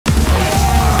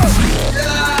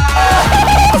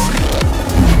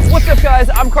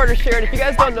guys, I'm Carter Sharon. If you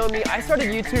guys don't know me, I started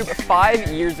YouTube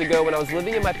 5 years ago when I was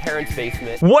living in my parents'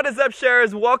 basement. What is up,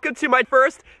 sharers? Welcome to my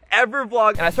first ever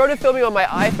vlog. And I started filming on my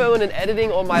iPhone and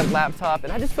editing on my laptop,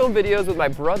 and I just filmed videos with my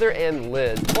brother and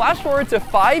Liz. Flash forward to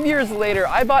 5 years later,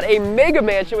 I bought a mega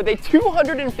mansion with a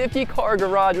 250 car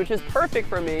garage, which is perfect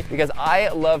for me because I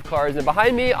love cars. And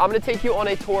behind me, I'm gonna take you on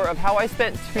a tour of how I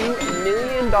spent $2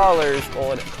 million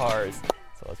on cars.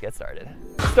 So let's get started.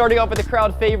 Starting off with the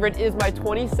crowd favorite is my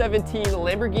 2017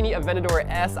 Lamborghini Aventador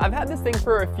S. I've had this thing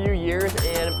for a few years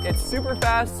and it's super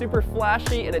fast, super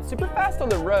flashy, and it's super fast on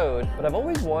the road, but I've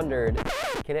always wondered,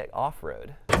 can it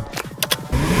off-road?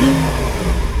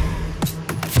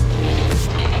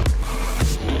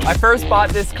 I first bought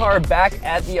this car back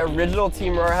at the original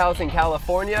Team RAR house in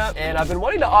California, and I've been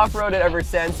wanting to off-road it ever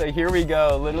since, so here we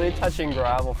go, literally touching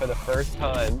gravel for the first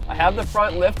time. I have the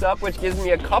front lift up, which gives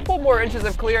me a couple more inches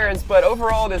of clearance, but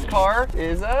overall this car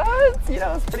is,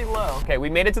 it's pretty low. Okay, we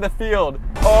made it to the field.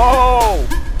 Oh!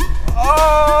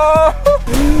 Oh!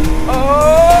 Oh!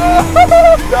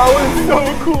 That was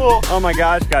so cool. Oh my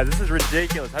gosh, guys, this is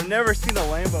ridiculous. I've never seen a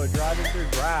Lambo driving through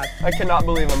grass. I cannot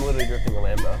believe I'm literally drifting a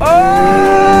Lambo. Oh!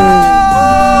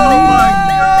 Oh my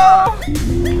God!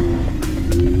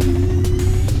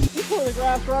 You tore the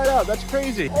grass right up. That's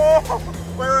crazy. Oh,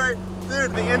 wait.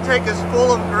 Dude, the intake is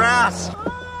full of grass.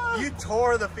 You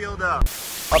tore the field up.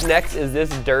 Up next is this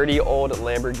dirty old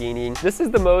Lamborghini. This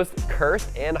is the most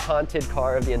cursed and haunted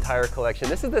car of the entire collection.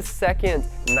 This is the second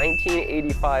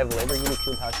 1985 Lamborghini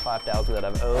Countach 5000 that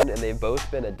I've owned, and they've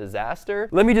both been a disaster.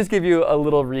 Let me just give you a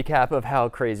little recap of how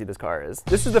crazy this car is.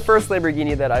 This is the first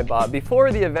Lamborghini that I bought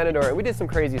before the Aventador, and we did some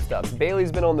crazy stuff.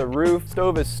 Bailey's been on the roof,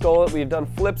 Stove has stole it, we've done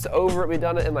flips over it, we've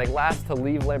done it in like last to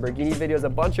leave Lamborghini videos, a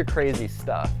bunch of crazy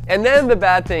stuff. And then the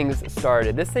bad things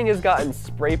started. This thing has gotten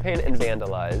spray painted and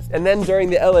vandalized. And then during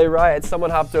the LA riots, someone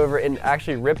hopped over and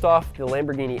actually ripped off the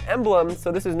Lamborghini emblem,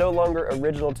 so this is no longer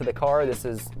original to the car. It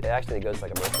actually goes like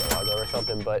a Murcielago or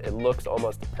something, but it looks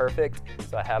almost perfect,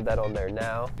 so I have that on there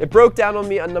now. It broke down on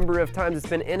me a number of times. It's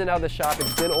been in and out of the shop.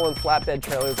 It's been on flatbed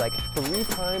trailers like 3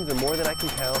 times or more than I can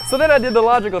count. So then I did the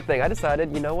logical thing. I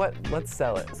decided, you know what, let's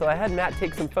sell it. So I had Matt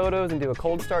take some photos and do a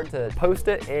cold start to post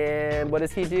it, and what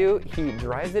does he do? He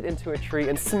drives it into a tree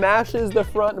and smashes the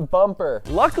front bumper.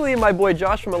 Luckily, my boy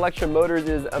Josh from Electra Motors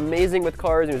is amazing with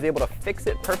cars. He was able to fix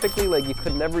it perfectly, like you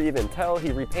could never even tell.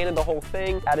 He repainted the whole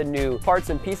thing, added new parts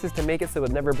and pieces to make it so it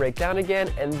would never break down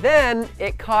again, and then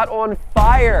it caught on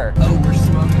fire. Oh, we're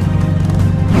smoking.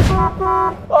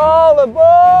 All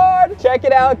aboard! Check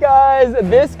it out, guys.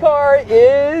 This car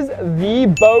is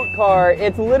the boat car.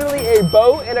 It's literally a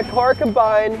boat and a car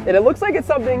combined, and it looks like it's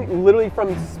something literally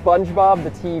from SpongeBob,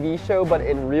 the TV show, but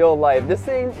in real life. This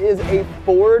thing is a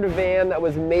Ford van that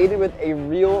was mated with a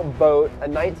real boat, a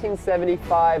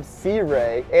 1975 Sea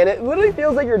Ray, and it literally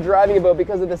feels like you're driving a boat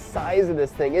because of the size of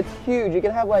this thing. It's huge. You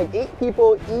can have like 8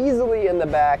 people easily in the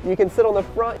back. You can sit on the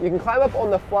front. You can climb up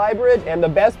on the fly bridge, and the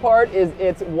best part is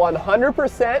it's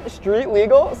 100% street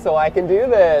legal, so I can do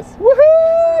this.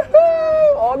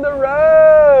 Woohoo! On the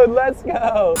road, let's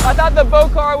go. I thought the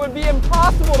boat car would be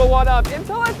impossible to one up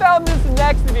until I found this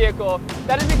next vehicle.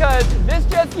 That is because this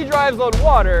jet ski drives on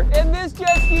water and this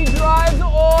jet ski drives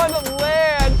on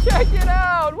land. Check it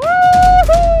out.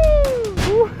 Woohoo!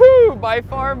 Woohoo! By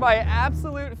far my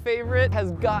absolute favorite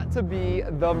has got to be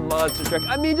the monster truck.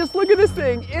 I mean, just look at this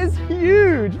thing. It's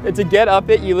huge. And to get up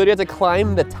it, you literally have to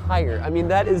climb the tire. I mean,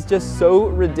 that is just so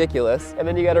ridiculous. And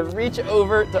then you gotta reach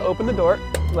over to open the door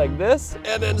like this,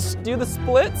 and then do the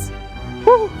splits,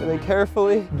 and then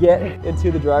carefully get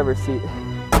into the driver's seat.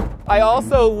 I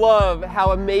also love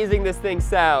how amazing this thing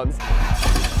sounds.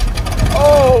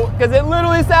 Oh, because it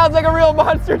literally sounds like a real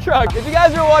monster truck. If you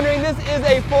guys are wondering, this is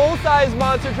a full-size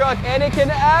monster truck, and it can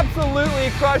absolutely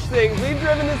crush things. We've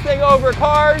driven this thing over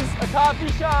cars, a coffee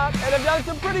shop, and have done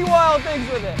some pretty wild things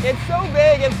with it. It's so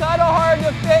big, it's kind of hard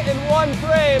to fit in one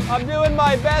frame. I'm doing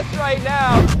my best right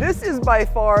now. This is by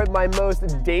far my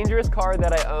most dangerous car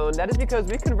that I own. That is because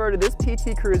we converted this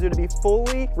PT Cruiser to be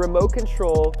fully remote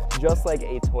control, just like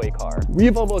a toy car.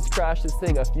 We've almost crashed this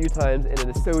thing a few times, and it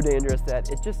is so dangerous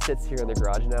that it just sits here in the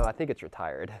garage now. I think it's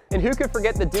retired. And who could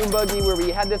forget the Dune Buggy, where we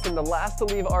had this in the last to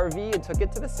leave RV and took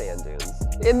it to the sand dunes.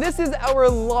 And this is our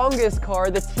longest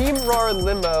car, the Team RAR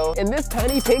limo, in this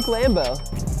tiny pink Lambo.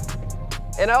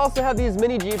 And I also have these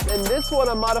mini Jeeps, and this one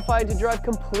I'm modifying to drive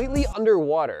completely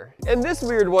underwater. And this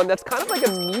weird one that's kind of like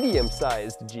a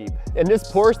medium-sized Jeep. And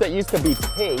this Porsche that used to be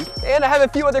pink. And I have a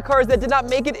few other cars that did not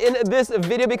make it in this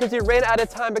video because we ran out of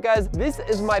time. But guys, this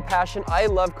is my passion. I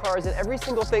love cars, and every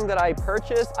single thing that I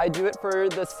purchase, I do it for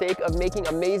the sake of making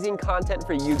amazing content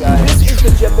for you guys. This is the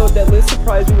jet boat that Liz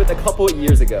surprised me with a couple of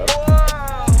years ago.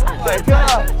 Oh my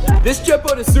gosh. This jet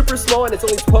boat is super small, and it's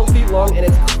only 12 feet long, and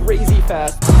it's crazy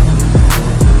fast.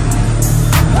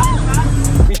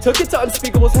 We took it to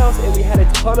Unspeakable's house, and we had a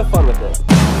ton of fun with it.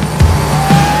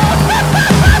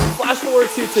 Flash forward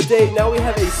to today, now we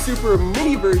have a super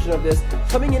mini version of this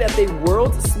coming in at the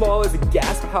world's smallest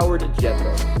gas-powered jet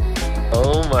boat.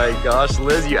 Oh my gosh,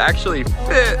 Liz, you actually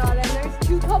fit. Oh my God, and there's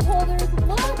 2 cup holders.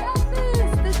 Look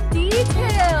at this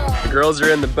detail. The girls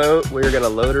are in the boat. We're gonna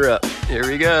load her up. Here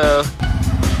we go.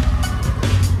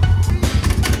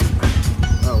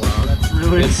 Oh wow, that's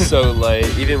really... It's so light,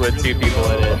 even with 2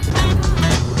 people in it.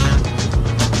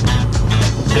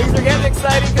 Things are getting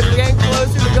exciting because we're getting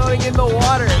closer to going in the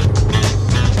water.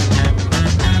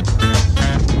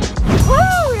 Woo!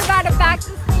 We're about to back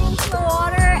this thing into the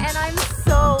water, and I'm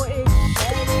so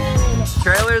excited.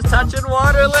 Trailer's touching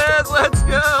water, Liz. Let's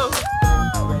go.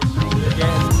 It's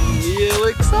getting real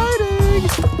exciting.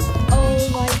 Oh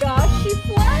my gosh, she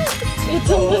flies. It's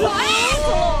a little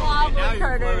wobbly,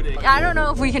 Carter. I don't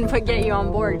know if we can get you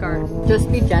on board, Carter. Just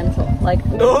be gentle. Like,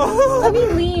 let me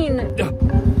lean.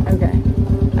 Okay.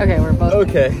 Okay, we're both.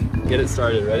 Okay, get it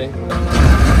started. Ready? Okay,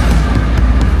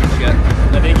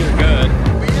 I think you're good.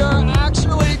 We are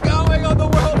actually going on the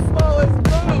world's smallest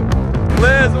boat.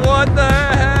 Liz, what the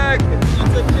heck?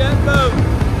 It's a jet boat.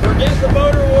 We're getting the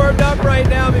motor warmed up right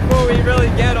now before we really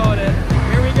get on it.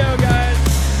 Here we go, guys.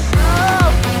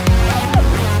 Oh!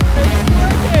 It's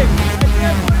working! I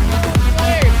can't put it in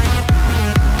place.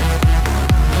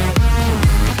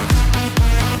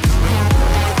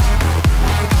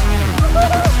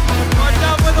 Watch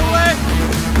out for the wind!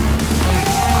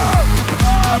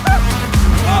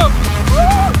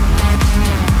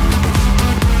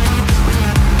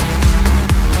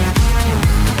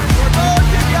 We're going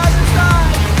to the other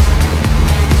side!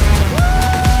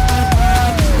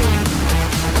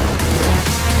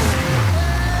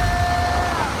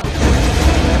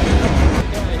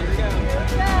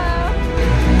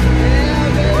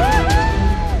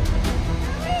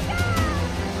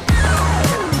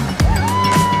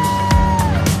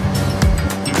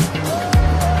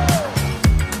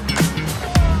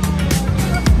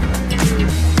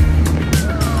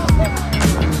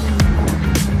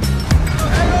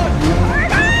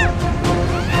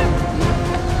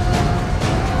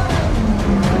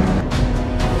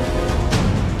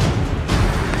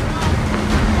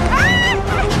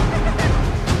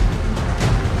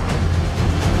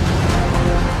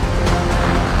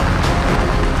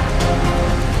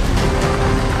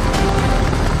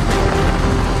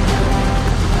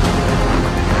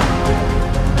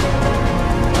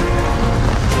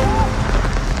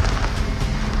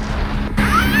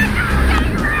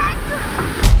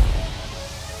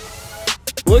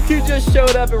 Look who just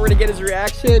showed up, and we're gonna get his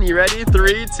reaction. You ready?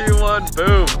 3, 2, 1,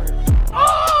 boom.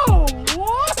 Oh,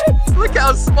 what? Look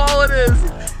how small it is.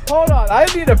 Hold on, I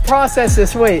need to process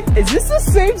this. Wait, is this the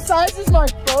same size as my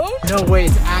phone? No way,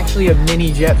 it's actually a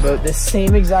mini jet boat. The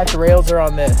same exact rails are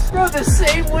on this. Bro, the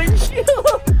same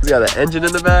windshield. It's got an engine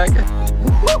in the back.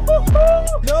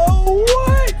 No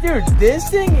way. Dude, this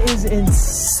thing is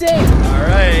insane. All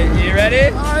right, you ready?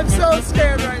 I'm so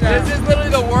scared right now. This is literally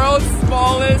the world's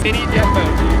smallest mini jet boat.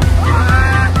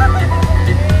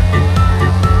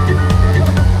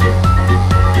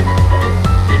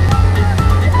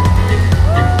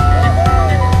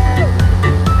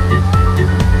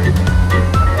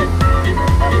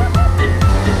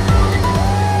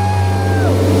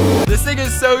 This thing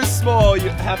is so small, you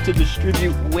have to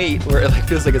distribute weight where it like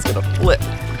feels like it's gonna flip.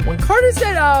 When Carter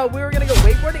said we were gonna go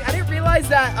wakeboarding, I didn't realize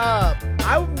that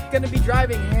I'm gonna be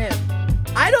driving him.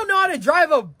 I don't know how to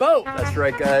drive a boat. That's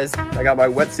right, guys. I got my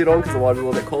wetsuit on because the water's a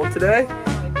little bit cold today.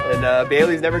 And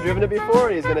Bailey's never driven it before,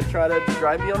 and he's gonna try to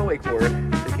drive me on a wakeboard.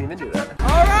 He can't even do that.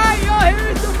 All right, y'all, here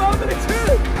is the moment of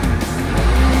truth.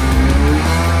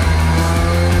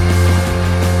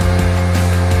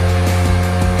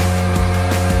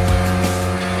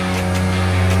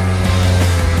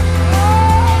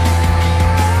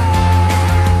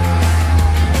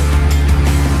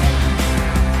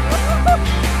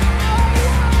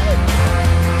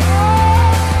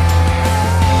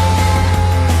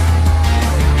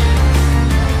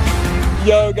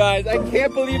 Yo guys, I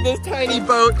can't believe this tiny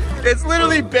boat. It's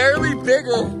literally barely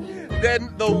bigger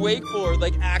than the wakeboard,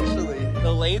 like actually.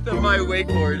 the length of my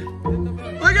wakeboard.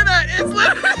 Look at that, it's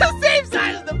literally the same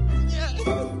size as the,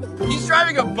 he's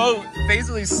driving a boat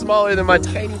basically smaller than my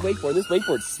tiny wakeboard. This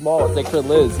wakeboard's small, it's like for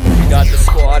Liz. We got the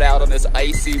squad out on this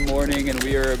icy morning and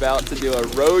we are about to do a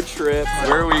road trip.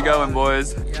 Where are we going,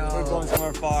 boys? We're going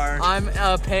somewhere far. I'm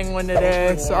a penguin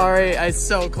today. Sorry, it's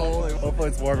so cold. Hopefully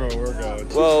it's warmer where we're going.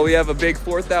 Well, we have a big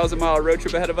 4,000-mile road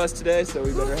trip ahead of us today, so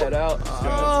we better head out.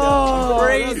 Oh,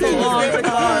 crazy.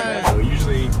 So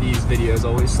usually these videos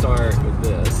always start with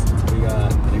this. We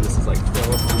got, I think this is like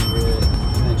 1,200,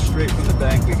 and then straight from the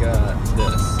bank we got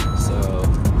this. So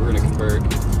we're gonna convert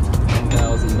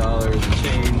 $10,000 and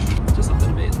change to something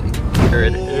amazing. Here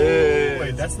it is.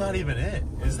 Wait, that's not even it.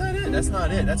 Is that it? That's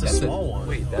not it. That's a small one.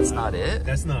 Wait, that's not it?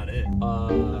 That's not it.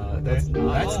 That's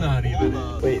not even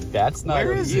it. Wait, that's not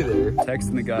Where it is either.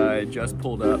 Texting the guy just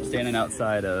pulled up, standing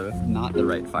outside of not the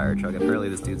right fire truck. Apparently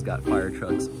this dude's got fire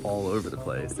trucks all over the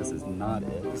place. This is not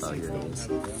it. Oh, here it is.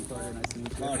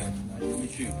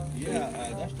 Yeah,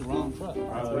 that's the wrong truck.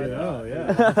 Oh,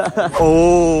 yeah.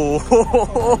 Oh,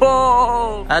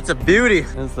 that's a beauty.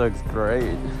 This looks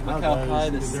great. Look how high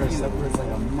the seat is. It's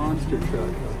like a monster truck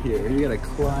up here. You gotta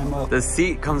climb up. The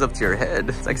seat comes up to your head.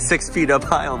 It's like 6 feet up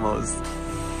high almost.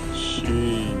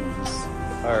 Jeez.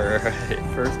 All right,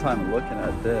 first time looking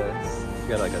at this. You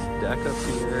got like a deck up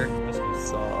here, as we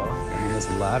saw, and then this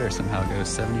ladder somehow goes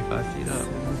 75 feet up.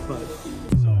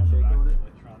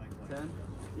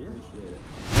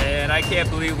 And I can't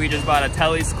believe we just bought a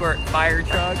Telesquirt fire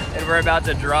truck and we're about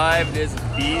to drive this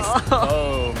beast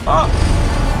home. Oh,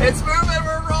 it's moving,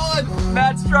 we're rolling.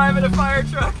 Matt's driving a fire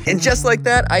truck. And just like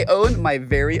that, I own my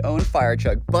very own fire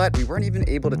truck, but we weren't even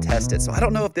able to test it. So I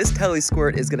don't know if this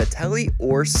Telesquirt is gonna tele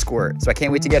or squirt. So I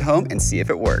can't wait to get home and see if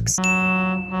it works. All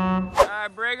right,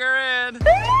 bring her in.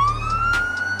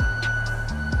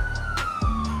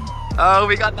 Oh,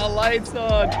 we got the lights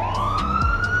on.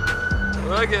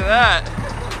 Look at that.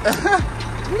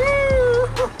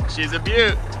 She's a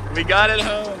beaut. We got it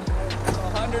home.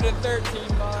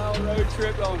 113-mile road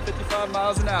trip going 55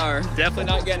 miles an hour. Definitely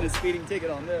not getting a speeding ticket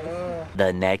on this.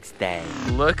 The next day.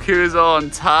 Look who's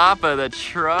on top of the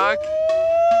truck.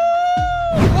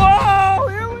 Whoa,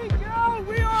 here we go.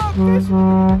 We are officially,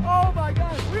 oh my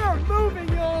gosh, we are moving,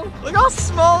 y'all. Look how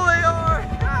small they are.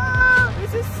 Ah,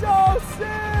 this is so sick.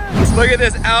 Look at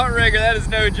this outrigger, that is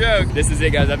no joke. This is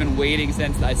it, guys. I've been waiting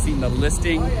since I seen the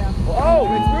listing. Oh, yeah. Oh,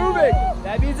 it's moving.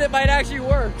 That means it might actually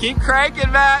work. Keep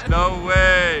cranking, Matt. No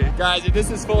way. Guys, if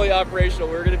this is fully operational,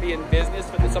 we're gonna be in business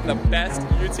with some of the best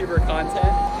YouTuber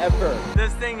content ever.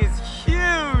 This thing is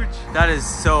huge. That is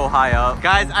so high up.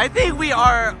 Guys, I think we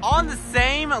are on the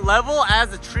same level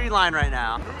as the tree line right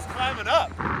now. Who's climbing up?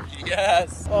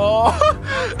 Yes. Oh,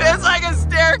 it's like a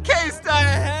staircase to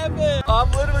heaven.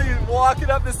 I'm literally walking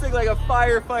up this thing like a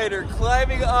firefighter,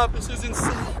 climbing up. This is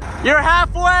insane. You're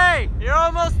halfway. You're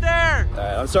almost there. All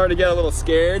right, I'm starting to get a little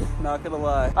scared, not gonna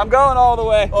lie. I'm going all the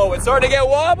way. Oh, it's starting to get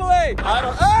wobbly.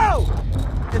 Oh,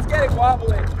 it's getting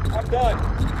wobbly. I'm done.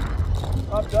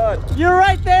 I'm done. You're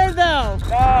right there though.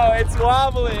 No, it's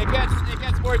wobbly. It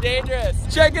gets more dangerous.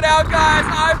 Check it out, guys.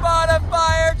 I bought a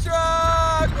fire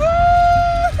truck. Woo!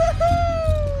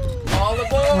 All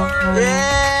aboard.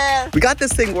 Yeah. We got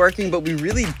this thing working, but we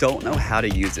really don't know how to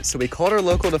use it. So we called our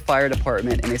local fire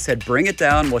department and they said, bring it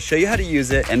down. We'll show you how to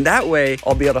use it. And that way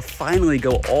I'll be able to finally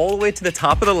go all the way to the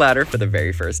top of the ladder for the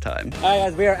very first time. All right,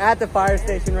 guys, we are at the fire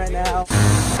station right now.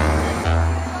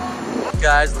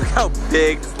 Guys, look how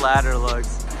big this ladder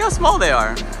looks. Look how small they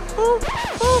are. Boop,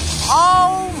 boop.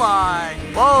 Oh my.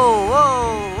 Whoa,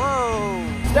 whoa, whoa.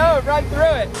 No, run through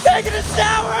it. Taking a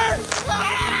shower.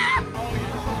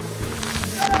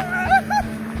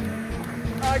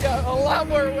 I got a lot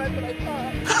more wet than I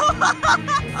thought.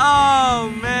 Oh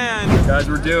man. Guys,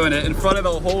 we're doing it in front of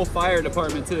the whole fire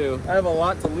department too. I have a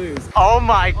lot to lose. Oh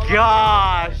my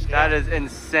gosh. That is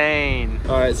insane.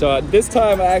 All right, so this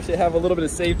time I actually have a little bit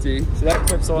of safety. So that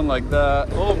clips on like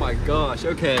that. Oh my gosh,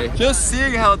 okay. Just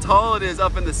seeing how tall it is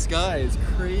up in the sky is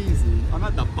crazy. I'm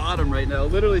at the bottom right now,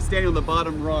 literally standing on the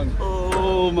bottom rung.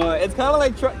 Oh my, it's kind of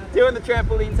like doing the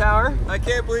trampoline tower. I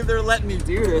can't believe they're letting me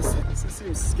do this. This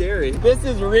seems scary. This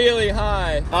is really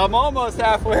high. I'm almost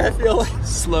halfway, I feel like.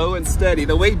 Slow and steady.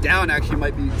 The way down actually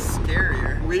might be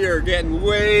scarier. We are getting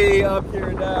way up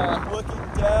here now. Looking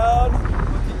down,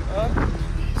 looking up.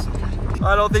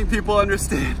 I don't think people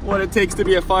understand what it takes to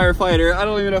be a firefighter. I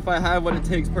don't even know if I have what it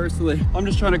takes personally. I'm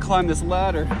just trying to climb this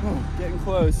ladder. Oh, getting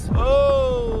close.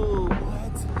 Oh,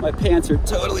 what? My pants are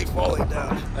totally falling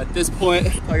down. At this point,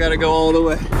 I gotta go all the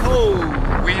way. Oh,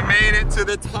 we made it to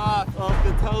the top of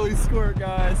the Telesquirt,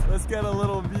 guys. Let's get a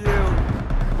little view.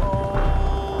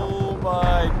 Oh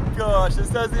my gosh, this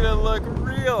doesn't even look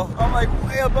real. I'm like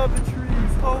way above the trees.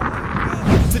 Oh my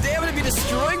god. Today I'm gonna be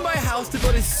destroying my house to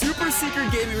build a super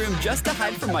secret gaming room just to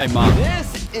hide from my mom.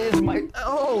 This is my,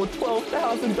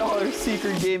 $12,000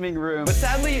 secret gaming room. But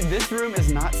sadly, this room is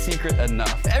not secret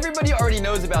enough. Everybody already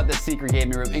knows about this secret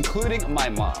gaming room, including my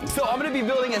mom. So I'm gonna be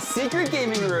building a secret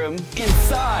gaming room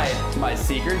inside my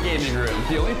secret gaming room.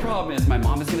 The only problem is my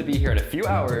mom is gonna be here in a few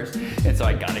hours, and so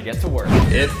I gotta get to work.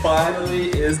 It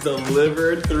finally is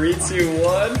delivered. 3, 2,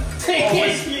 1.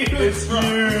 It's huge. It's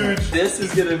huge. This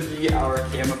is gonna be our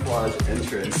camouflage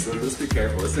entrance, so just be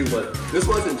careful. This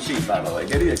wasn't cheap, by the way.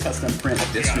 Getting a custom print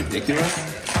like this ridiculous.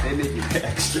 They make you pay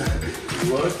extra.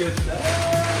 Look at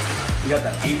that. You got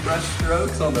the paintbrush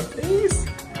strokes on the face.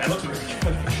 That looks really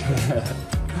good.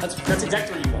 That's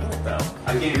exactly what you want, though.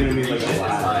 I can't even reach it as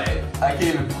high. I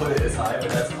can't even put it as high, but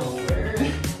that's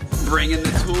hilarious. Bringing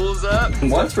the tools up.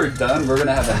 Once we're done, we're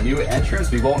gonna have a new entrance.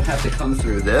 We won't have to come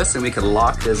through this, and we can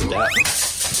lock this down.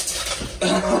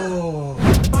 Oh.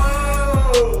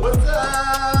 Whoa, what's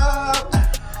up?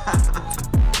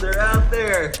 They're out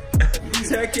there.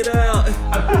 Check it out.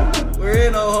 We're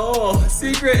in a hole.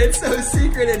 Secret, it's so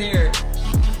secret in here.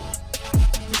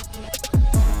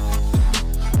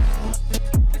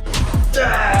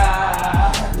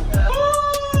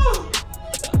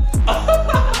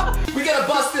 We gotta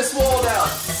bust this wall down.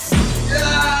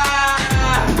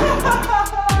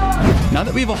 Now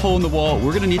that we have a hole in the wall,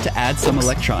 we're gonna need to add some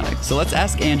electronics. So let's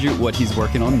ask Andrew what he's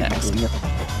working on next.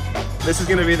 This is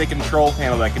gonna be the control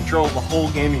panel that controls the whole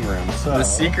gaming room. So. The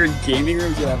secret gaming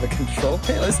room's gonna have a control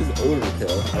panel? This is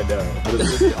overkill. I know, but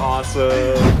it's gonna be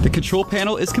awesome. The control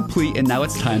panel is complete, and now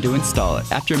it's time to install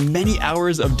it. After many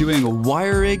hours of doing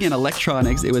wiring and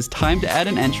electronics, it was time to add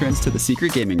an entrance to the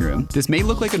secret gaming room. This may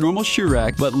look like a normal shoe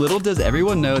rack, but little does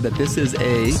everyone know that this is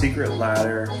a secret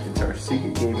ladder into our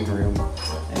secret gaming room,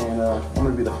 and I'm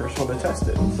gonna be the first one to test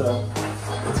it. So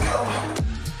let's go.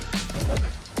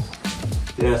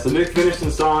 Yeah, so Nick finished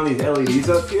installing these LEDs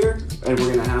up here, and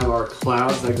we're gonna have our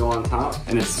clouds that go on top,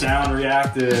 and it's sound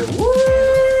reactive. Woo!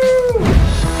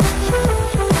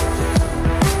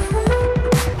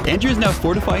 Andrew is now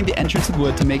fortifying the entrance with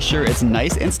wood to make sure it's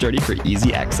nice and sturdy for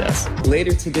easy access.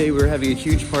 Later today, we're having a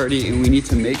huge party, and we need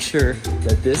to make sure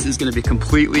that this is gonna be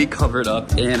completely covered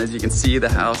up. And as you can see, the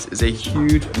house is a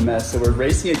huge mess. So we're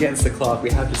racing against the clock. We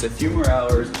have just a few more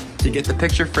hours to get the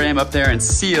picture frame up there and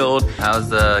sealed. How's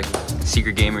the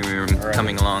secret gaming room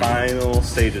coming along? Final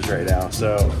stages right now.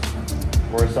 So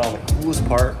we're installing the coolest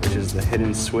part, which is the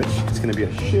hidden switch. It's gonna be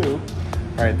a shoe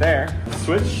right there. The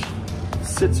switch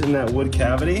sits in that wood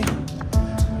cavity,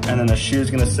 and then the shoe is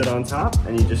gonna sit on top,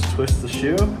 and you just twist the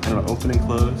shoe, and it'll open and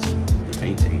close the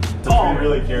painting. So be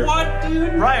really careful. What,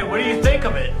 dude? Right, what do you think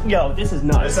of it? Yo, this is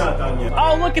nuts. It's not done yet.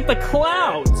 Oh, look at the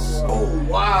clouds. Oh,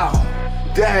 wow.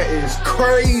 That is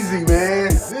crazy, man.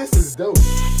 This is dope.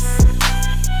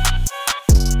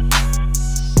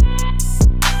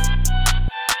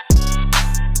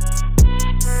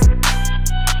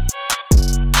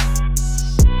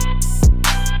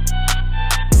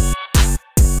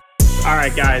 All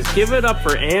right, guys, give it up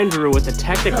for Andrew with the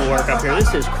technical work up here.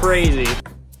 This is crazy.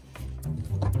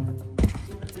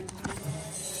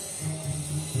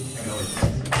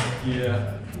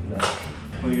 Yeah.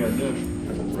 What do you guys do?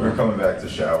 We're coming back to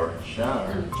shower.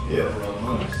 Shower? Yeah.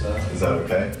 Is that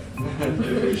okay?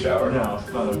 Did we shower? No,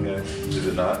 it's not okay. Is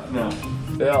it not? No.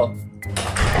 Bill.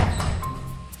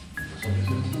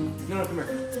 No, come here.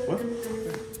 What?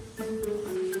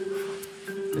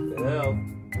 Bill.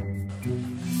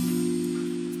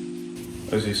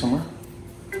 Is he somewhere?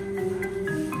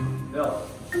 Bill.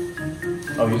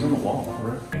 Oh, he's on the wall.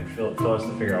 Right? Phil has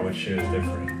to figure out which shoe is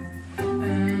different.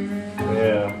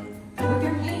 Yeah. With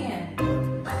your hand.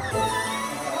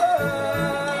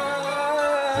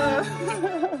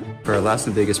 For our last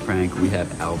and biggest prank, we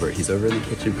have Albert. He's over in the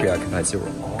kitchen preoccupied, so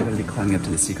we're all gonna be climbing up to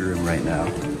the secret room right now.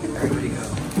 Everybody go.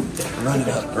 Run it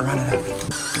up, run it up.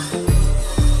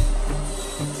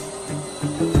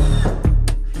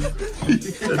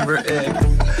 And we're in.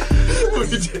 We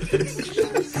did it.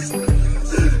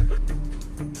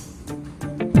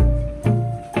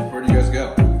 Where do you guys go?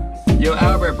 Yo,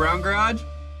 Albert, brown garage?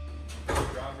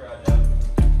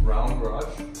 Round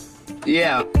garage?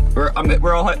 Yeah, we're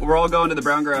all going to the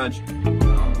brown garage.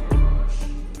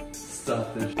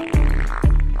 Stop this.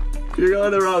 You're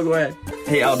going the wrong way.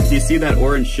 Hey, Albert, do you see that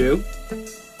orange shoe?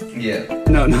 Yeah.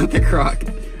 No, not the Croc.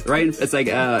 Right, it's like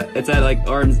it's at like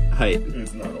arm's height.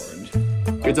 It's not orange.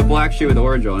 It's a black shoe with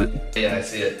orange on it. Yeah, I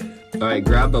see it. All right,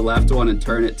 grab the left one and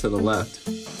turn it to the left.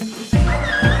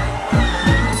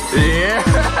 Yeah.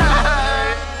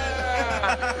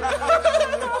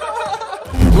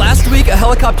 Last week a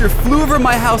helicopter flew over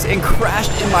my house and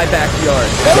crashed in my backyard.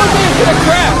 That looks like it's gonna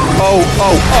crash.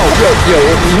 Yo,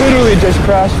 it literally just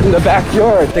crashed in the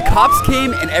backyard. The cops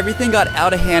came and everything got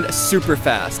out of hand super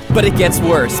fast. But it gets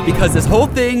worse because this whole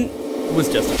thing was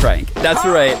just a prank. That's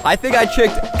right. I think I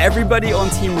tricked everybody on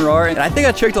Team RAR, and I think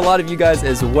I tricked a lot of you guys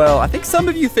as well. I think some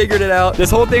of you figured it out.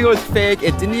 This whole thing was fake.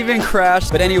 It didn't even crash.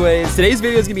 But anyways, today's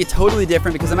video is gonna be totally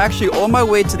different because I'm actually on my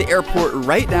way to the airport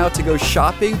right now to go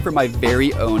shopping for my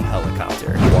very own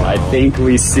helicopter. I think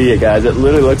we see it, guys. It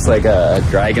literally looks like a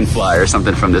dragonfly or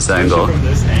something from this angle. From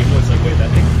this angle, it's like, wait, that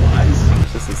thing flies?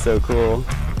 This is so cool.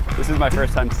 This is my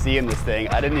first time seeing this thing.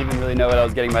 I didn't even really know what I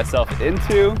was getting myself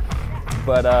into.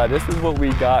 But this is what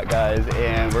we got, guys,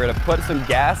 and we're gonna put some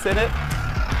gas in it,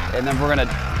 and then we're gonna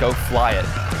go fly it.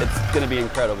 It's gonna be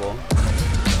incredible.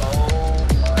 Oh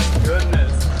my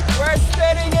goodness. We're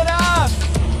spinning it up!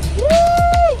 Woo!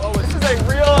 Oh, this is a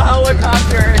real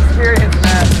helicopter experience,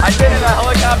 man. I've been in a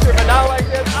helicopter, but not like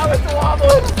this. I was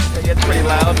wobbling. It gets pretty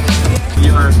loud.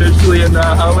 You are officially in the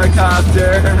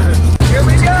helicopter. Here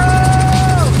we go!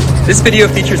 This video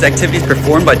features activities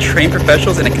performed by trained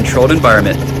professionals in a controlled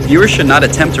environment. Viewers should not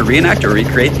attempt to reenact or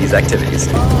recreate these activities.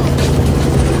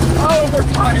 Oh, we're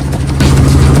fine.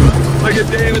 Look at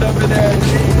David over there.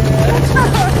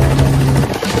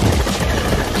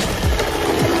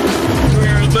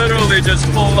 We're literally just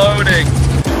floating.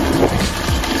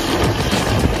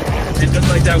 And just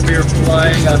like that, we are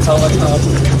flying a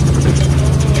helicopter.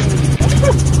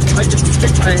 I can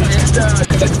stick my hand down.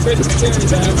 That's pretty scary,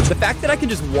 man. The fact that I can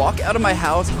just walk out of my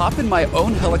house, hop in my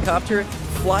own helicopter,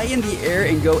 fly in the air,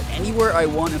 and go anywhere I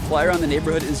want and fly around the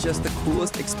neighborhood is just the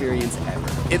coolest experience ever.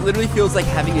 It literally feels like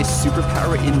having a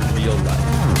superpower in real life.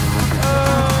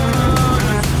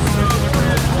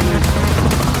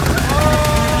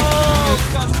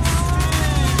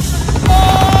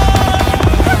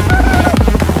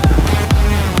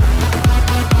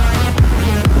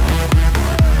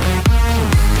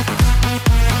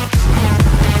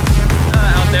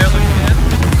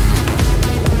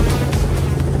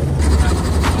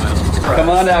 Come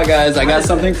on now, guys. I got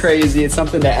something crazy. It's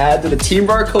something to add to the Team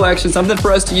RAR collection, something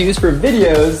for us to use for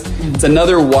videos. It's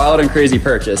another wild and crazy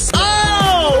purchase.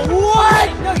 Oh,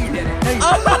 what? No, you didn't. No, you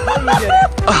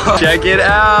didn't. Oh, check it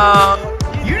out.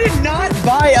 You did not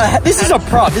buy a... This is a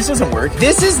prop. This doesn't work.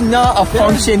 This is not a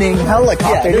functioning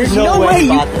helicopter. Yeah, there's no way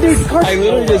you... Dude, I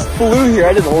literally just flew here.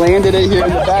 I just landed it here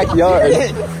in the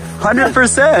backyard.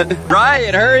 100%.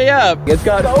 Ryan, hurry up. It's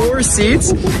got 4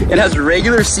 seats. It has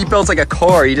regular seatbelts like a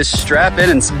car. You just strap in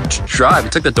and drive.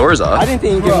 It took the doors off. I didn't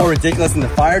think you could get more ridiculous than the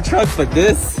fire truck, but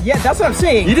this... Yeah, that's what I'm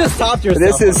saying. You just topped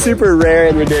yourself. This is super rare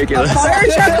and ridiculous. A fire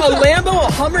truck, a Lambo,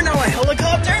 a Hummer, now a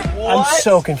helicopter? What? I'm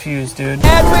so confused, dude.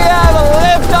 And we have a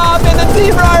lift off in the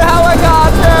Team RAR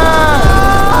helicopter!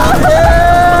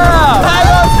 Yeah! Hang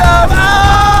on, Steph!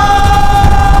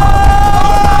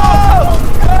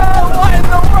 What in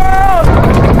the world?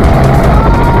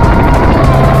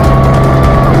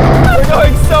 We're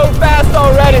going so fast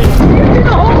already.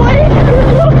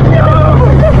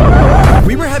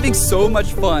 We were having so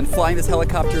much fun flying this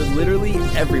helicopter literally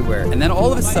everywhere. And then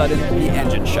all of a sudden, the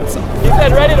engine shuts off. You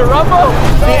said ready to rumble?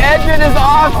 The engine is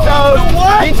off, so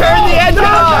he turned the engine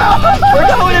off. We're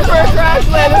going in for a crash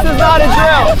land. This is not a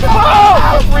drill.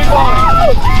 Oh! Free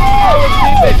falling.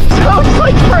 Oh, it's deep. I'm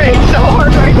like praying so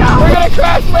hard right now. We're gonna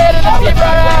crash land in the Team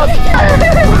RAR house.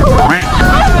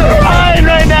 I'm flying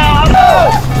right now.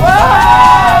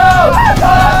 Whoa!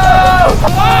 Whoa!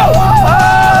 Whoa!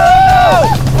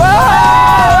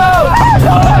 Whoa!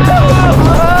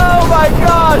 Oh my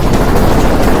gosh!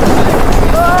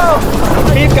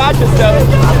 Oh! He's got you, Stone.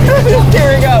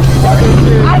 Here we go.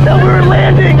 I thought we were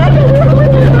landing. I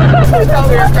thought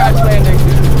we were crash landing.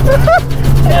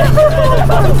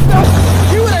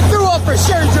 You would have threw up for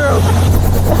sure, Drew.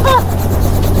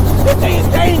 This thing is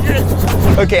dangerous.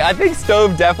 Okay, I think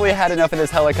Stove definitely had enough of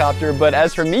this helicopter, but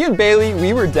as for me and Bailey,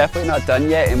 we were definitely not done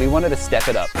yet, and we wanted to step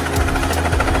it up. For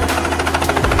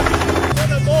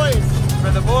the boys.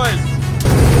 For the boys.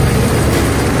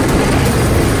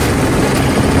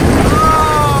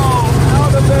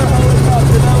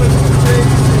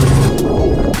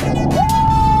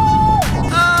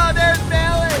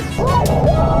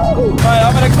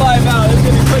 Climb out. It's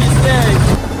gonna be pretty scary.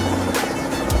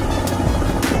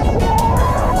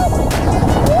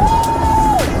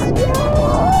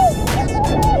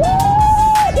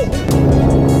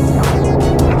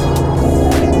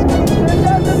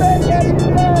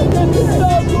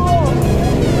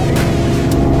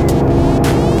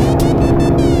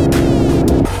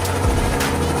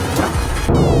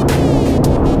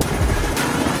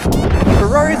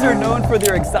 Ferraris are known for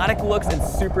their exotic looks and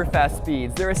super fast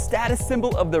speeds. They're a status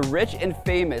symbol of the rich and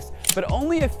famous, but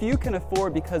only a few can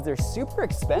afford because they're super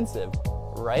expensive,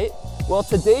 right? Well,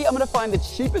 today I'm gonna find the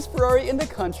cheapest Ferrari in the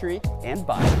country and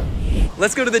buy it.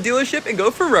 Let's go to the dealership and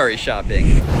go Ferrari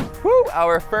shopping. Woo,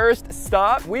 our first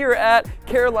stop, we are at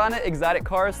Carolina Exotic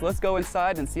Cars. So let's go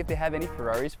inside and see if they have any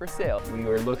Ferraris for sale. We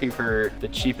were looking for the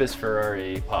cheapest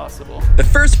Ferrari possible. The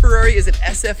first Ferrari is an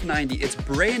SF90. It's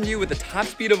brand new with a top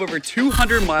speed of over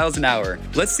 200 miles an hour.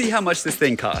 Let's see how much this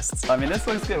thing costs. I mean, this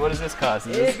looks good. What does this cost?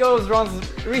 It goes around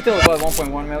retail about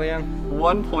 1.1 million.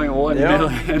 1.1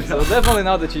 million. So definitely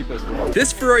not the cheapest one.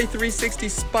 This Ferrari 360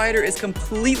 Spider is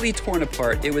completely torn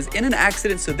apart. It was in an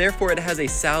accident, so therefore it has a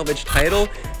salvage title.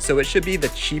 So it should be the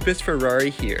cheapest Ferrari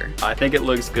here. I think it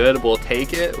looks good. We'll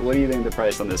take it. What do you think the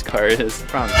price on this car is?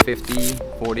 Around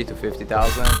 40 to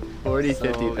 50,000. 40,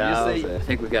 50,000. I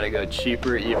think we gotta go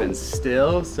cheaper even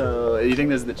still. So you think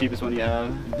this is the cheapest one you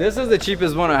have? This is the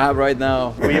cheapest one I have right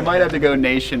now. We might have to go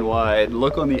nationwide.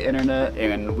 Look on the internet,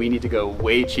 and we need to go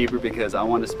way cheaper because I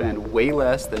want to spend way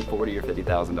less than $40,000 or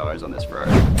 $50,000 on this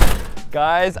Ferrari.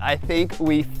 Guys, I think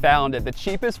we found it. The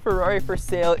cheapest Ferrari for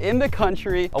sale in the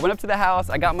country. I went up to the house,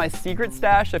 I got my secret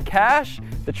stash of cash.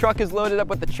 The truck is loaded up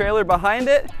with the trailer behind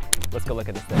it. Let's go look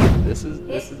at this thing. This is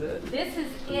it. This is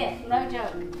it, no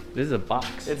joke. This is a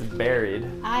box. It's buried.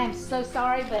 I am so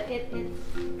sorry, but it's, you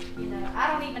know, I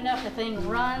don't even know if the thing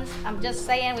runs. I'm just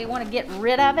saying we want to get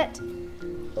rid of it.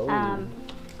 Oh.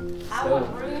 I want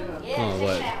room. Yeah, check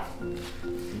it out.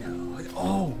 No.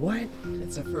 Oh, what?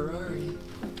 It's a Ferrari.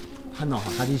 How do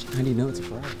you know it's a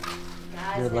Ferrari?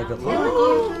 Guys, like a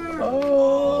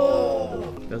Oh!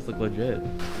 Does look legit.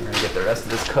 We're gonna get the rest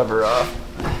of this cover off.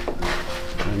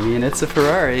 I mean, it's a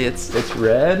Ferrari. It's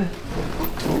red.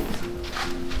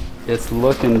 It's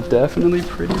looking definitely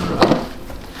pretty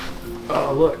rough.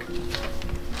 Oh, look.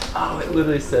 Oh, it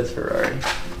literally says Ferrari.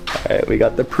 All right, we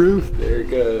got the proof. There it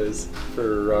goes.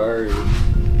 Ferrari.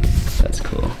 That's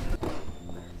cool.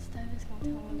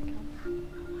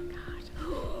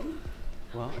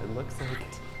 Well, it looks like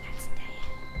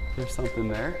there's something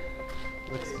there.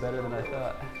 Looks better than I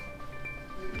thought.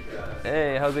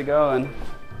 Hey, how's it going?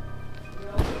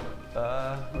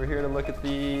 We're here to look at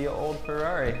the old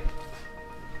Ferrari.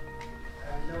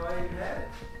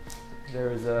 There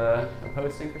was a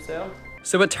posting for sale.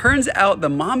 So it turns out the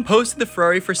mom posted the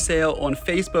Ferrari for sale on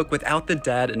Facebook without the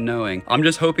dad knowing. I'm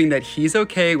just hoping that he's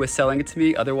okay with selling it to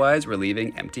me, otherwise we're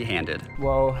leaving empty-handed.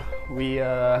 Well, we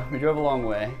drove a long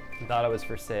way. We thought it was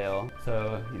for sale.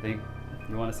 So you think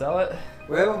you want to sell it?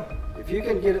 Well, if you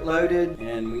can get it loaded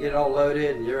and we get it all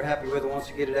loaded and you're happy with it once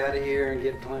you get it out of here and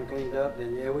get it cleaned up,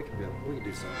 then yeah, we can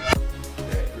do something.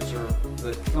 Okay, for sure.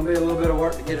 But it's gonna be a little bit of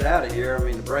work to get it out of here. I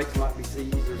mean, the brakes might be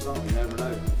seized or something, you never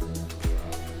know.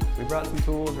 We brought some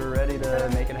tools, we're ready to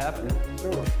make it happen.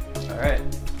 Sure. All right.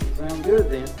 Sounds good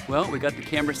then. Well, we got the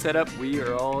camera set up. We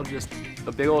are all just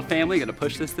a big old family, gonna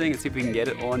push this thing and see if we can get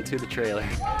it onto the trailer.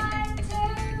 1, 2,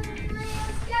 3,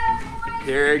 go!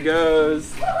 Here it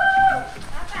goes.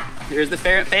 Here's the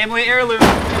family heirloom.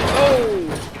 Oh!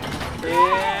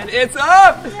 And it's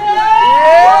up!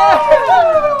 Yeah!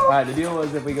 All right, the deal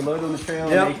was if we could load it on the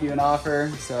trailer and make you an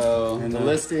offer. So the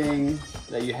listing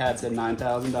that you had said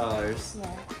 $9,000.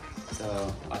 Yeah.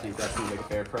 So I think that seems like a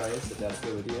fair price, if that's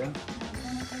good with you.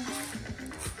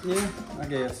 Yeah, I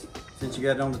guess. Since you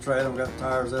got it on the trailer and got the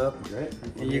tires up. Great.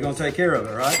 And you're gonna take care of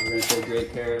it, right? We're gonna take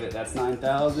great care of it. That's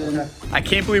 $9,000. Okay. I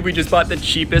can't believe we just bought the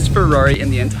cheapest Ferrari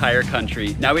in the entire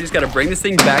country. Now we just gotta bring this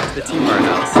thing back to the Team RAR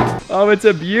house. Oh, it's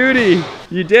a beauty.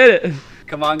 You did it.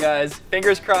 Come on, guys.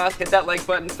 Fingers crossed. Hit that like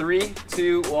button. 3,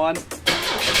 2, 1.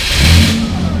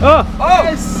 Oh! Oh!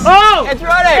 Yes. Oh! It's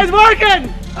running! It's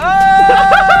working! Oh!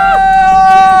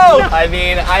 I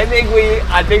mean, I think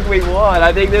we won.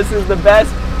 I think this is the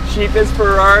best, cheapest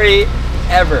Ferrari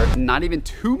ever. Not even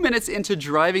 2 minutes into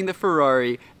driving the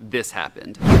Ferrari, this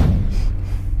happened.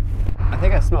 I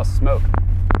think I smell smoke.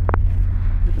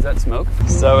 Is that smoke?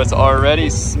 So it's already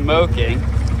smoking.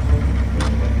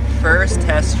 First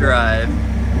test drive.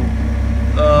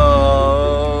 Oh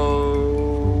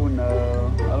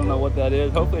no. I don't know what that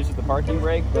is. Hopefully it's just the parking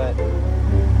brake, but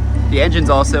the engine's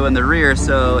also in the rear,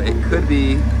 so it could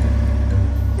be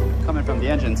coming from the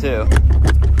engine too.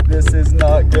 This is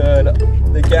not good.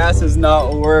 The gas is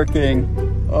not working.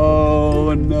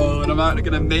 Oh no, and I'm not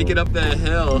gonna make it up that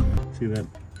hill. See that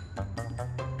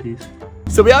piece?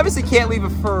 So we obviously can't leave a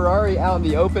Ferrari out in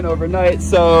the open overnight,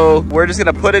 so we're just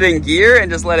gonna put it in gear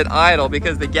and just let it idle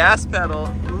because the gas pedal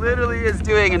literally is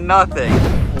doing nothing.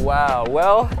 Wow,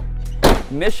 well,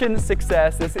 mission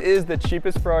success. This is the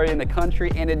cheapest Ferrari in the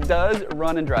country, and it does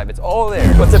run and drive. It's all there.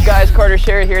 What's up, guys? Carter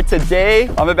Sherry here. Today,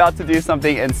 I'm about to do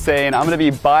something insane. I'm gonna be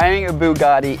buying a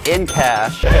Bugatti in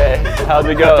cash. Hey, how's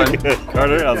it going? Good.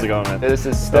 Carter, how's it going, man? This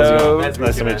is Stowe.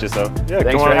 Nice to meet you, Stowe. Yeah,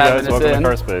 Thanks come for on, having guys. us Welcome in. to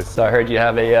Car Space. So I heard you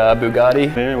have a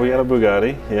Bugatti. Yeah, we got a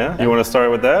Bugatti. Yeah. You want to start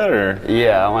with that, or?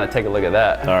 Yeah, I want to take a look at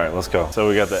that. All right, let's go. So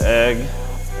we got the Egg,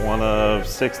 one of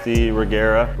 60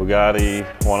 Regera, Bugatti,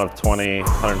 one of 20,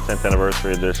 110th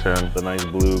anniversary edition, the nice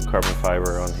blue carbon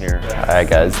fiber on here. All right,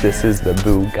 guys, this is the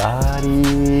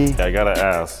Bugatti. I gotta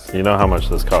ask, you know how much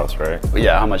this costs, right?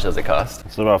 Yeah, how much does it cost?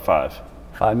 It's about $5.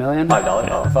 $5 million? $5.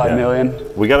 Yeah. $5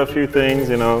 million. We got a few things,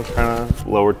 you know, kind of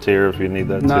lower tier if you need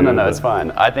that too. No, it's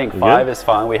fine. I think 5 is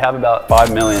fine. We have about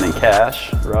 $5 million in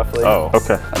cash, roughly. Oh,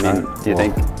 okay. I mean, do you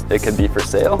think it could be for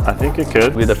sale? I think it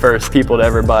could. We'll be the first people to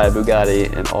ever buy a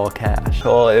Bugatti in all cash.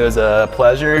 Well, it was a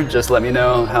pleasure. Just let me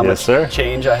know how much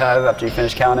change I have after you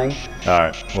finish counting. All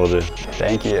right, we'll do.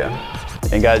 Thank you.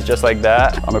 And guys, just like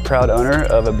that, I'm a proud owner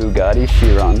of a Bugatti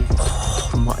Chiron.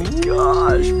 Oh my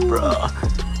gosh, bro.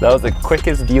 That was the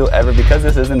quickest deal ever. Because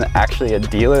this isn't actually a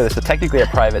dealer, this is technically a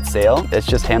private sale. It's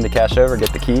just hand the cash over,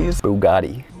 get the keys,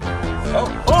 Bugatti.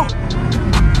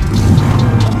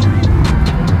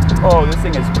 Oh, this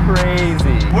thing is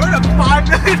crazy. We're in a $5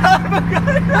 million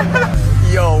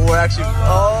Bugatti. Yo, we're actually,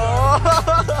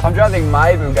 I'm driving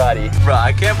my Bugatti. Bro,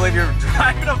 I can't believe you're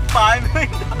driving a $5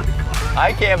 million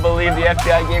I can't believe the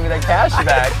FBI gave me the cash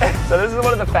back. So this is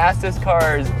one of the fastest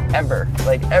cars ever,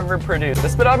 like ever produced. The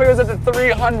speedometer goes up to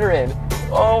 300.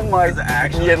 Oh my,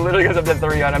 yeah, it literally goes up to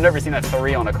 300. I've never seen a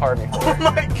 3 on a car before. Oh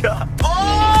my God.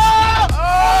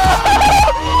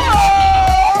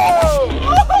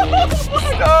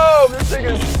 Oh, this thing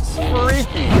is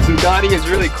freaky. Bugatti is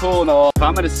really cool and all. If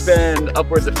I'm gonna spend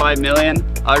upwards of $5 million,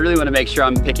 I really wanna make sure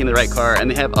I'm picking the right car. And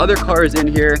they have other cars in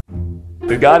here.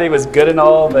 Bugatti was good and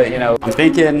all, but you know, I'm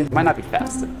thinking it might not be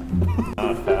fast enough.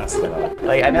 Not fast enough.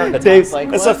 Like I know the tape's like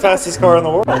it's the fastest car in the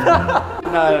world.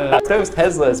 No. Stowe's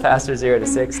Tesla is faster 0 to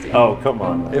 60. Oh, come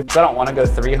on. Man. If I don't want to go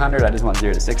 300, I just want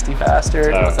 0 to 60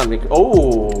 faster. Something.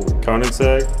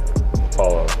 Koenigsegg,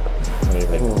 Apollo. What do you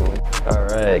think? All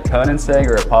right, Koenigsegg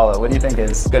or Apollo? What do you think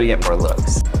is gonna get more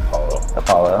looks?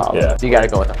 Apollo. Yeah. So you gotta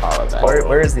go with Apollo then.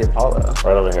 Where is the Apollo?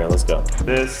 Right over here, let's go.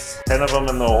 This, 10 of them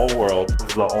in the whole world. This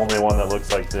is the only one that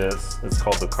looks like this. It's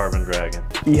called the Carbon Dragon.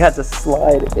 You had to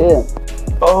slide in.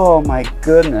 Oh my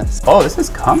goodness. Oh, this is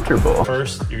comfortable.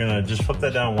 First, you're gonna just flip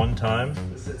that down one time.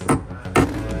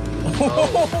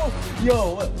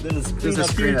 Yo, what? There's a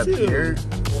screen up here.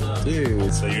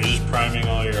 Dude. So you're just priming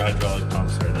all your hydraulic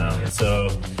pumps right now. So,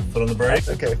 foot on the brake.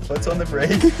 Okay, foot's on the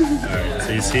brake. Alright,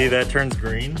 so you see that turns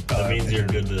green. That means you're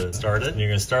good to start it. And you're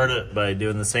gonna start it by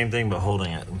doing the same thing but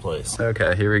holding it in place.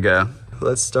 Okay, here we go.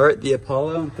 Let's start the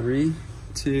Apollo in 3,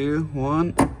 2,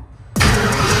 1.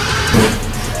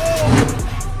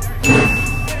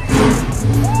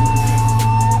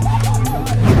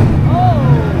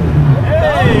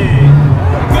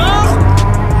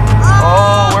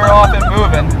 Off and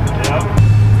moving. Yep.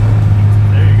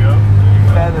 There you go.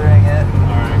 Feathering it.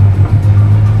 Alright.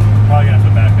 Probably gonna have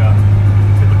to back up.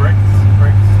 Hit the brakes.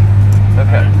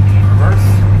 Okay. Right. Reverse.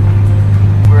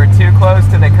 We're too close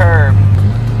to the curb.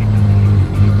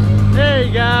 There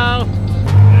you go.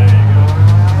 There you go.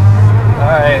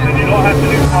 Alright. And you don't have to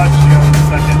do clutch, you go in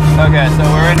second. Okay, so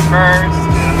we're in first.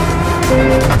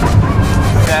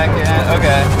 Second.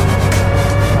 Okay.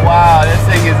 Wow, this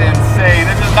thing is insane.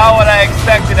 This is not what I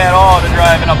expected at all to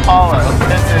drive an Apollo.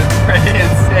 This is pretty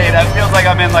insane. That feels like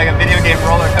I'm in like a video game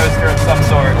roller coaster of some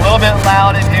sort. A little bit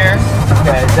loud in here.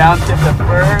 Okay, down tip to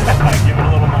first. Give it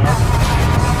a little more.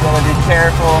 Gotta be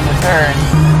careful in the turns.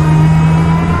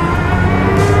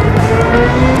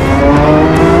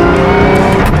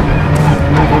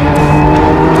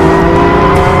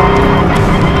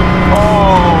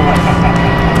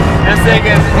 This thing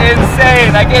is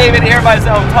insane. I can't even hear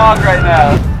myself talk right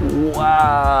now.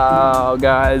 Wow,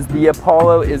 guys, the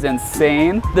Apollo is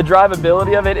insane. The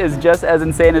drivability of it is just as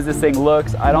insane as this thing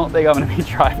looks. I don't think I'm gonna be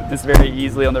driving this very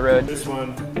easily on the road. This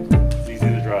one is easy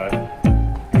to drive.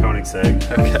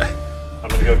 Koenigsegg. Okay. I'm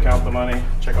gonna go count the money,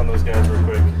 check on those guys real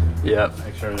quick. Yep.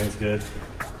 Make sure everything's good.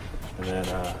 And then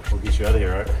we'll get you out of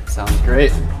here, all right? Sounds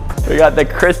great. We got the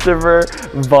Christopher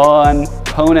Von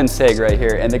Koenigsegg right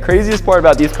here. And the craziest part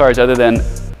about these cars, other than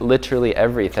literally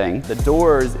everything, the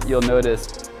doors, you'll notice,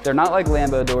 they're not like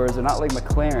Lambo doors, they're not like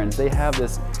McLaren's. They have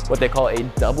this, what they call a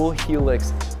double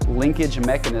helix linkage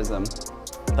mechanism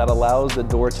that allows the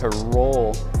door to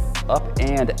roll up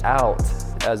and out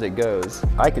as it goes.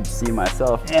 I could see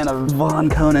myself in a Von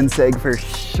Koenigsegg for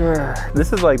sure.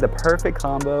 This is like the perfect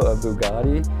combo of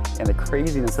Bugatti and the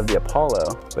craziness of the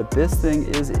Apollo, but this thing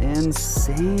is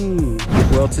insane.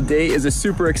 Well, today is a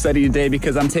super exciting day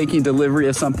because I'm taking delivery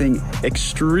of something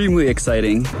extremely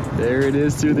exciting. There it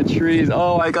is through the trees.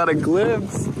 Oh, I got a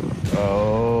glimpse.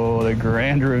 Oh, the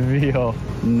grand reveal.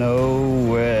 No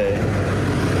way.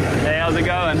 Hey, how's it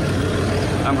going?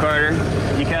 I'm Carter.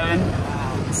 You Kevin?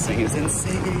 Wow, this thing is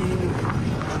insane.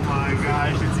 Oh my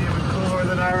gosh, it's even cooler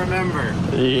than I remember.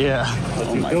 Yeah.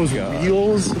 Oh my those God.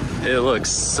 wheels. It looks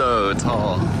so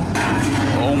tall.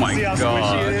 Oh my See how God.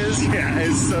 squishy it is? Yeah,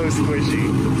 it's so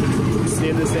squishy.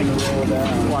 See this thing roll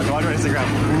down. Watch race the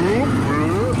ground.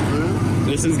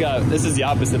 This is the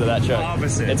opposite of that truck.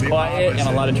 Opposite. It's quiet and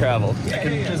a lot of travel. I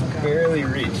can just barely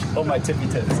reach. Oh, my tippy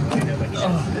toes.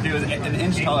 Oh, if it was an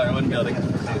inch taller, I wouldn't be able to do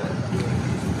that.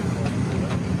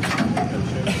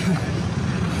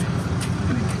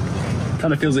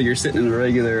 Kind of feels like you're sitting in a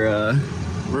regular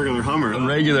Hummer. A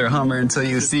regular Hummer until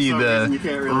you see the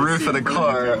really roof of the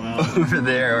car over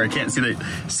there, or can't see the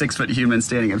 6-foot human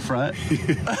standing in front.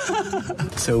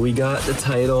 So we got the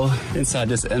title inside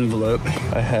this envelope.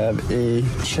 I have a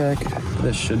check.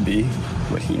 This should be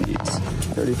what he needs.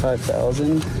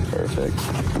 35,000, perfect.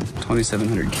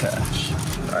 2,700 cash.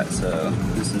 All right, so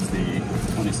this is the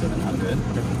 2,700.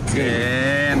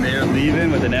 And they're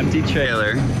leaving with an empty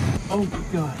trailer. Oh my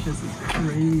gosh, this is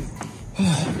crazy.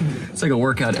 It's like a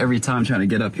workout every time trying to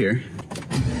get up here.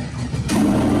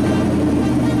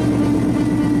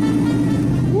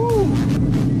 Woo.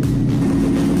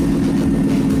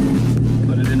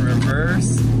 Put it in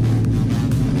reverse.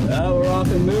 Now we're off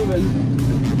and moving.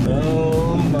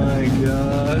 Oh my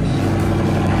gosh.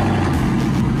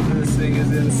 This thing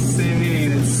is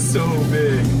insane. It's so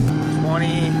big.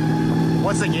 20.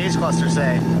 What's the gauge cluster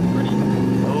say?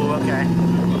 Oh, okay.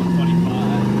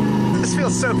 This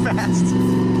feels so fast.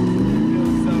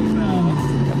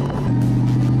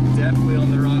 Definitely on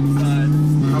the wrong side.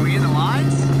 Are we in the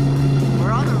lines?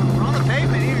 We're on the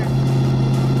pavement here.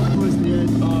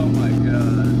 Oh my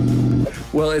God.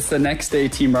 Well, it's the next day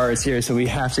Team RAR is here, so we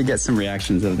have to get some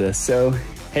reactions of this. So,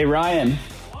 hey Ryan.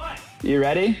 What? You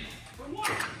ready? For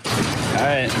what? All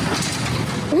right.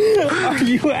 Are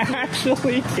you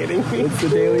actually kidding me? It's the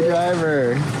daily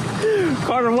driver.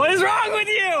 Carter, what is wrong with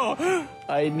you?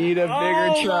 I need a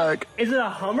bigger truck. Is it a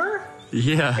Hummer?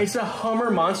 Yeah. It's a Hummer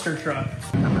monster truck.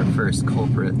 Our first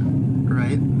culprit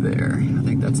right there. I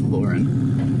think that's Lauren.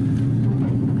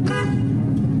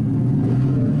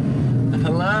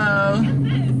 Hello.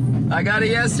 I got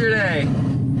it yesterday.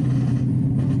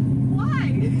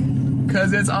 Why?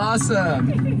 Because it's awesome.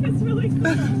 It's really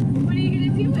cool. What are you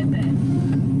gonna do with it?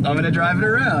 I'm gonna drive it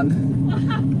around. Well,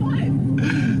 have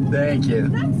fun. Thank you.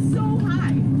 That's so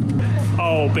high.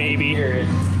 Oh, baby.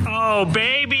 Oh,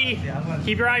 baby.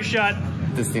 Keep your eyes shut.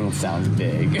 This thing sounds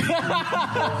big.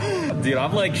 Dude,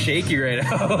 I'm like shaky right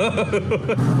now.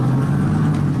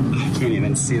 I can't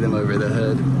even see them over the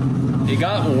hood. It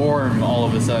got warm all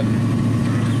of a sudden.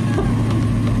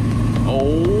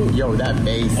 Oh, yo, that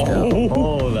bass though.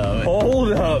 Hold up.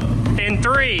 Hold up. In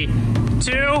 3,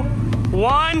 2,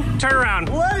 1, turn around.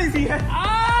 What is he?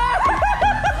 Ah!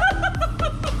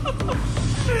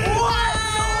 What the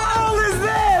hell is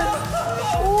this?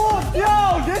 Yo,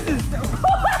 this is.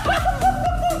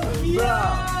 Yo!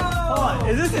 Hold on,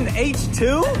 is this an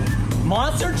H2?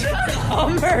 Monster truck?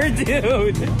 Hummer,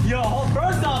 dude. Yo,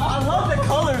 first off, I love the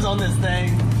colors on this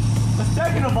thing. But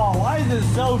second of all, why is this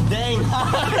so dang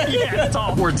high? Yeah, it's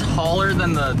all. We're taller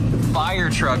than the fire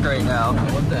truck right now.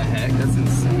 What the heck? That's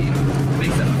insane. It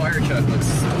makes that fire truck look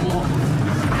small.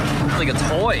 It's like a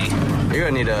toy. You're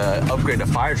gonna need to upgrade the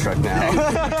fire truck now.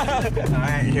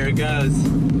 Alright, here it goes.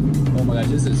 Oh my gosh,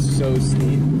 this is so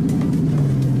steep.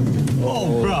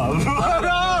 Oh, bro. Oh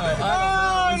no!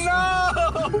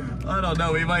 I don't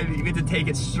know. We might need to take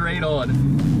it straight on.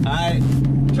 Alright,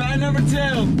 try number 2.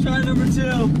 Try number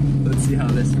 2. Let's see how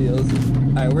this feels.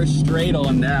 All right, we're straight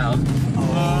on now.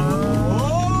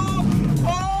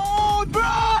 Oh, bro!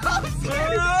 I'm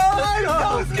scared.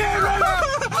 I'm so scared right now.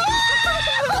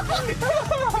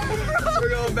 We're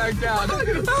going back down.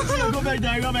 Go back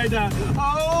down. Go back down.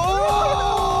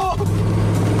 Oh!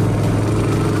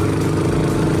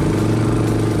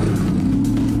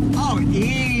 Oh,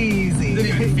 easy.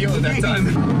 Didn't even feel it that time.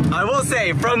 I will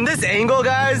say, from this angle,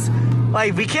 guys,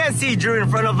 like, we can't see Drew in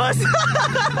front of us.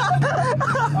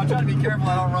 I'm trying to be careful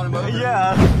I don't run him over.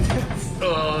 Yeah.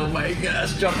 Oh my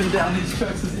gosh, jumping down these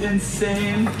trucks is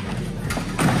insane.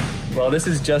 Well, this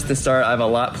is just the start. I have a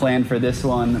lot planned for this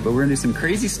one, but we're gonna do some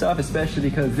crazy stuff, especially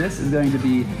because this is going to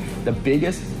be the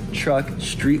biggest truck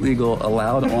street legal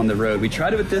allowed on the road. We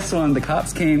tried it with this one, the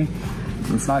cops came,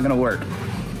 it's not gonna work.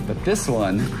 But this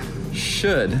one,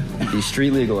 should be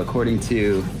street legal according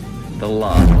to the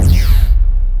law.